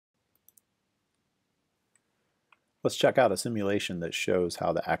Let's check out a simulation that shows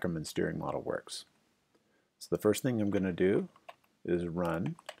how the Ackermann steering model works. So the first thing I'm going to do is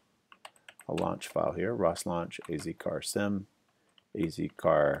run a launch file here, roslaunch azcar-sim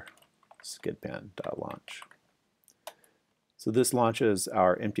azcar skidpan.launch. So this launches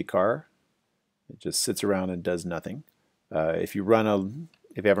our empty car. It just sits around and does nothing. If you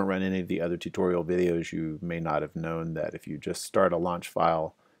haven't run any of the other tutorial videos, you may not have known that if you just start a launch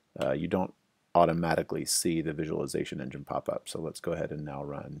file, you don't automatically see the visualization engine pop up. So let's go ahead and now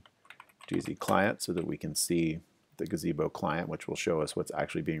run GZ client so that we can see the Gazebo client, which will show us what's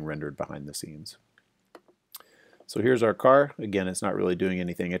actually being rendered behind the scenes. So here's our car. Again, it's not really doing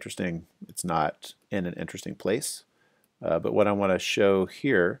anything interesting. It's not in an interesting place. But what I want to show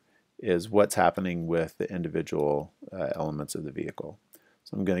here is what's happening with the individual elements of the vehicle.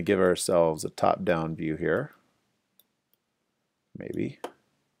 So I'm going to give ourselves a top-down view here. Maybe.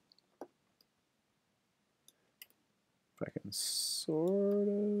 If I can sort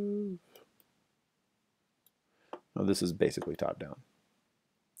of... Oh, this is basically top-down.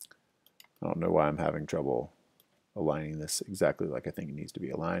 I don't know why I'm having trouble aligning this exactly like I think it needs to be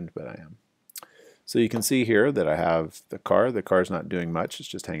aligned, but I am. So you can see here that I have the car. The car's not doing much, it's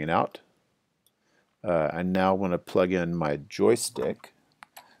just hanging out. I now want to plug in my joystick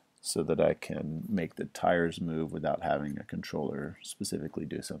so that I can make the tires move without having a controller specifically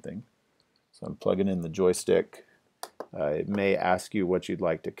do something. So I'm plugging in the joystick. It may ask you what you'd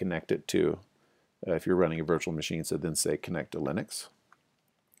like to connect it to if you're running a virtual machine, so then say connect to Linux.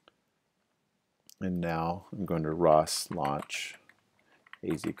 And now I'm going to ROS launch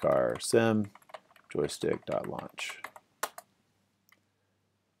azcar-sim joystick.launch.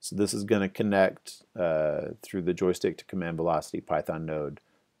 So this is going to connect through the joystick to command velocity Python node,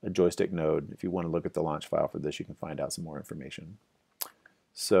 a joystick node. If you want to look at the launch file for this, you can find out some more information.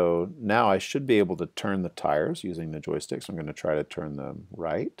 So now I should be able to turn the tires using the joystick. So I'm going to try to turn them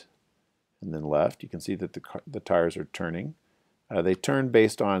right and then left. You can see that the tires are turning. They turn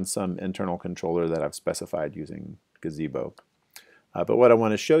based on some internal controller that I've specified using Gazebo. But what I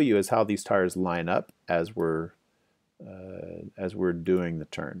want to show you is how these tires line up as we're doing the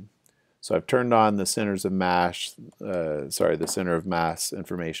turn. So I've turned on the centers of mass, the center of mass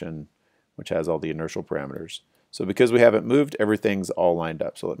information, which has all the inertial parameters. So because we haven't moved, everything's all lined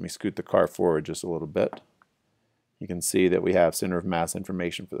up. So let me scoot the car forward just a little bit. You can see that we have center of mass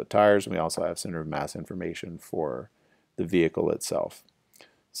information for the tires, and we also have center of mass information for the vehicle itself.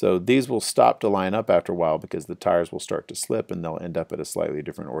 So these will stop to line up after a while because the tires will start to slip and they'll end up at a slightly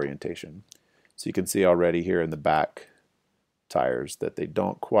different orientation. So you can see already here in the back tires that they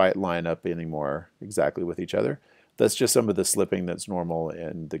don't quite line up anymore exactly with each other. That's just some of the slipping that's normal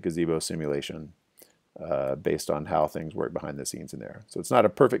in the Gazebo simulation based on how things work behind the scenes in there. So it's not a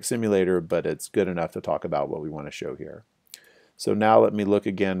perfect simulator, but it's good enough to talk about what we want to show here. So now let me look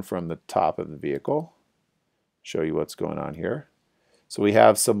again from the top of the vehicle, show you what's going on here. So we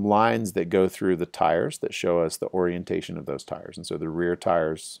have some lines that go through the tires that show us the orientation of those tires. And so the rear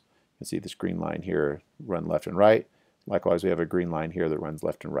tires, you can see this green line here, run left and right. Likewise, we have a green line here that runs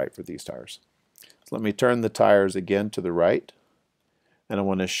left and right for these tires. So let me turn the tires again to the right. And I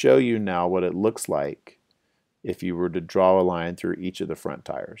want to show you now what it looks like if you were to draw a line through each of the front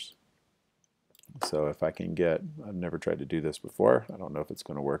tires. So if I can get, I've never tried to do this before. I don't know if it's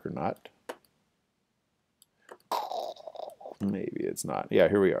going to work or not. Maybe it's not. Yeah,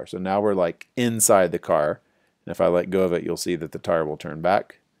 here we are. So now we're like inside the car. And if I let go of it, you'll see that the tire will turn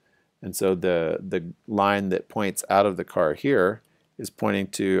back. And so the line that points out of the car here is pointing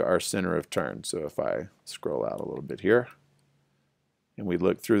to our center of turn. So if I scroll out a little bit here and we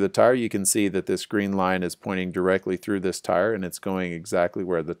look through the tire, you can see that this green line is pointing directly through this tire, and it's going exactly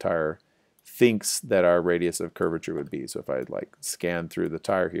where the tire thinks that our radius of curvature would be. So if I like scan through the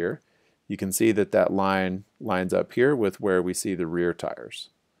tire here, you can see that that line lines up here with where we see the rear tires.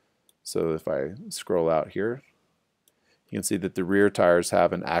 So if I scroll out here, you can see that the rear tires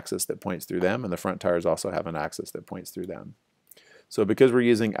have an axis that points through them, and the front tires also have an axis that points through them. So because we're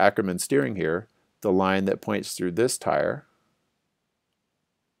using Ackermann steering here, the line that points through this tire,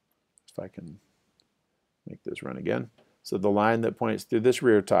 if I can make this run again, so the line that points through this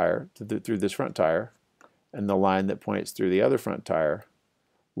rear tire, through this front tire, and the line that points through the other front tire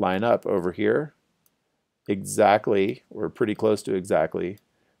line up over here exactly, or pretty close to exactly,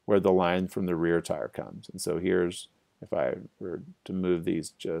 where the line from the rear tire comes. And so here's, if I were to move these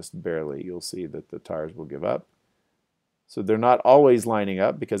just barely, you'll see that the tires will give up. So they're not always lining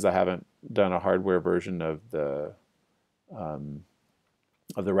up because I haven't done a hardware version of the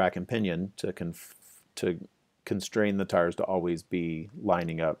rack and pinion to constrain the tires to always be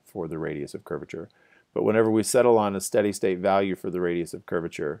lining up for the radius of curvature. But whenever we settle on a steady state value for the radius of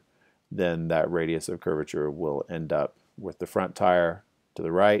curvature, then that radius of curvature will end up with the front tire to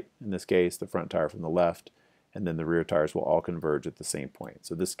the right, in this case, the front tire from the left, and then the rear tires will all converge at the same point.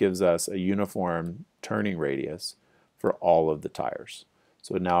 So this gives us a uniform turning radius for all of the tires.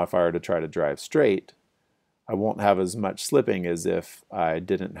 So now if I were to try to drive straight, I won't have as much slipping as if I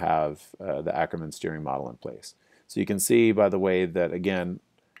didn't have the Ackermann steering model in place. So you can see by the way that, again,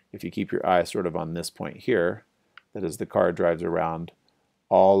 if you keep your eye sort of on this point here, that as the car drives around,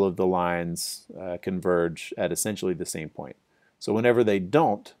 all of the lines converge at essentially the same point. So whenever they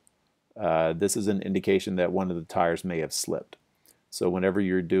don't, this is an indication that one of the tires may have slipped. So whenever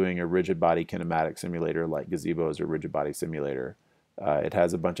you're doing a rigid body kinematic simulator like Gazebo is a rigid body simulator, it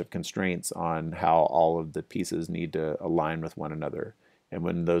has a bunch of constraints on how all of the pieces need to align with one another. And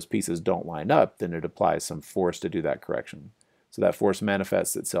when those pieces don't line up, then it applies some force to do that correction. So that force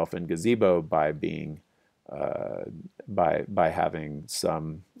manifests itself in Gazebo by being by having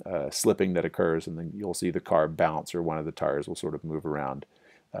some slipping that occurs, and then you'll see the car bounce or one of the tires will sort of move around.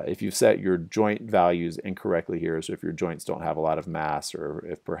 If you've set your joint values incorrectly here, so if your joints don't have a lot of mass or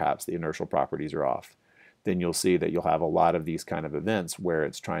if perhaps the inertial properties are off, then you'll see that you'll have a lot of these kind of events where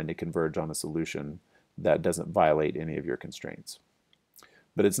it's trying to converge on a solution that doesn't violate any of your constraints.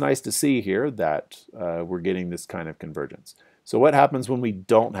 But it's nice to see here that we're getting this kind of convergence. So what happens when we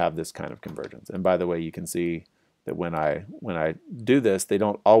don't have this kind of convergence? And by the way, you can see that when I do this, they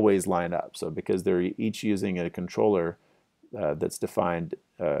don't always line up. So because they're each using a controller that's defined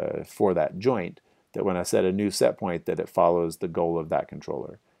for that joint, that when I set a new set point, that it follows the goal of that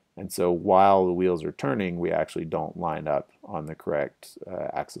controller. And so while the wheels are turning, we actually don't line up on the correct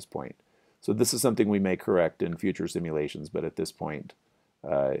axis point. So this is something we may correct in future simulations, but at this point,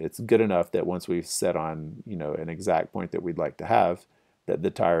 it's good enough that once we've set on an exact point that we'd like to have, that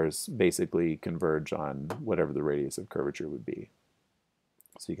the tires basically converge on whatever the radius of curvature would be.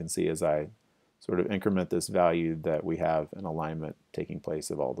 So you can see as I sort of increment this value that we have an alignment taking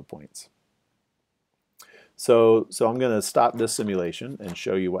place of all the points. So I'm going to stop this simulation and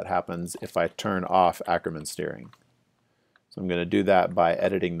show you what happens if I turn off Ackermann steering. So I'm going to do that by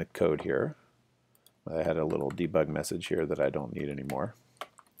editing the code here. I had a little debug message here that I don't need anymore.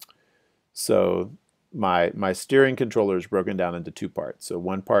 So my steering controller is broken down into two parts. So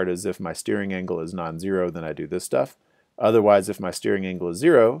one part is if my steering angle is non-zero, then I do this stuff. Otherwise, if my steering angle is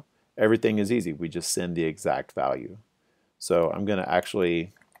 0, everything is easy. We just send the exact value. So I'm going to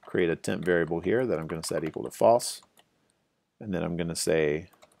actually create a temp variable here that I'm going to set equal to false. And then I'm going to say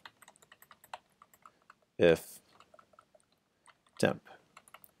if temp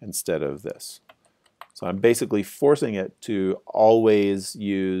instead of this. So I'm basically forcing it to always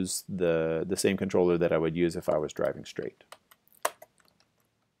use the same controller that I would use if I was driving straight.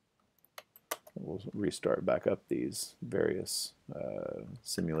 We'll restart back up these various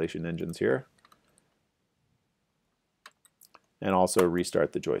simulation engines here. And also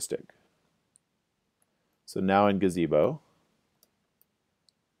restart the joystick. So now in Gazebo,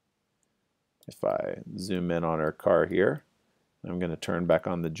 if I zoom in on our car here, I'm going to turn back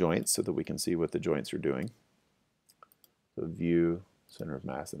on the joints so that we can see what the joints are doing. So view, center of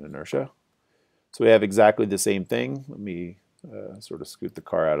mass, and inertia. So we have exactly the same thing. Let me sort of scoot the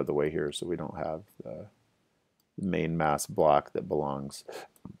car out of the way here so we don't have the main mass block that belongs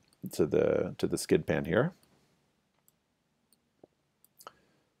to the skid pan here.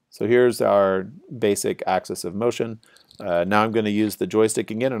 So here's our basic axis of motion. Now I'm going to use the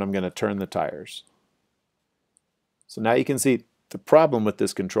joystick again and I'm going to turn the tires. So now you can see the problem with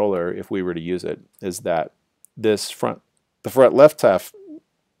this controller, if we were to use it, is that this front left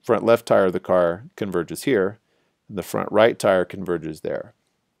tire of the car converges here, and the front right tire converges there.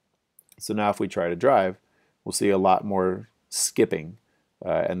 So now if we try to drive, we'll see a lot more skipping,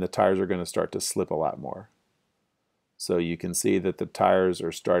 and the tires are going to start to slip a lot more. So you can see that the tires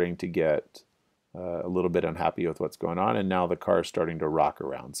are starting to get a little bit unhappy with what's going on, and now the car is starting to rock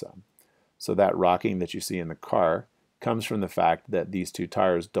around some. So that rocking that you see in the car comes from the fact that these two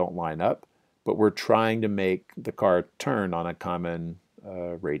tires don't line up, but we're trying to make the car turn on a common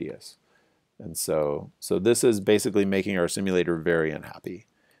radius. And so this is basically making our simulator very unhappy.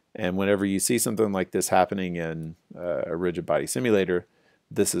 And whenever you see something like this happening in a rigid body simulator,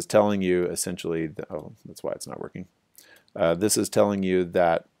 this is telling you essentially, oh, that's why it's not working. This is telling you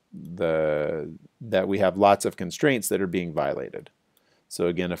that we have lots of constraints that are being violated. So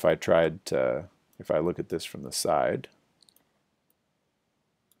again, if I look at this from the side,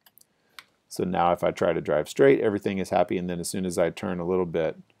 so now if I try to drive straight, everything is happy, and then as soon as I turn a little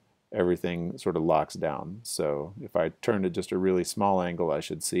bit everything sort of locks down. So if I turn to just a really small angle, I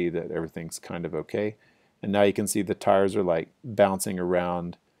should see that everything's kind of okay. And now you can see the tires are like bouncing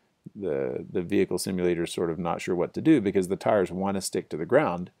around. The vehicle simulator is sort of not sure what to do because the tires want to stick to the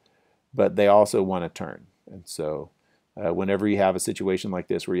ground, but they also want to turn. And so whenever you have a situation like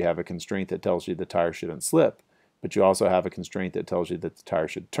this where you have a constraint that tells you the tire shouldn't slip, but you also have a constraint that tells you that the tire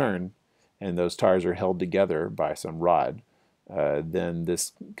should turn, and those tires are held together by some rod, then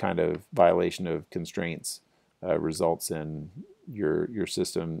this kind of violation of constraints results in your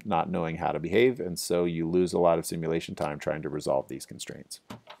system not knowing how to behave, and so you lose a lot of simulation time trying to resolve these constraints.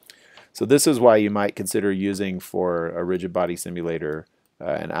 So this is why you might consider using for a rigid body simulator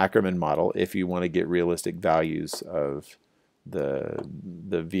an Ackermann model if you want to get realistic values of the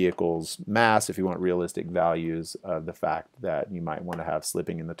vehicle's mass, if you want realistic values of the fact that you might want to have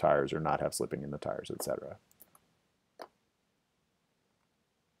slipping in the tires or not have slipping in the tires, etc.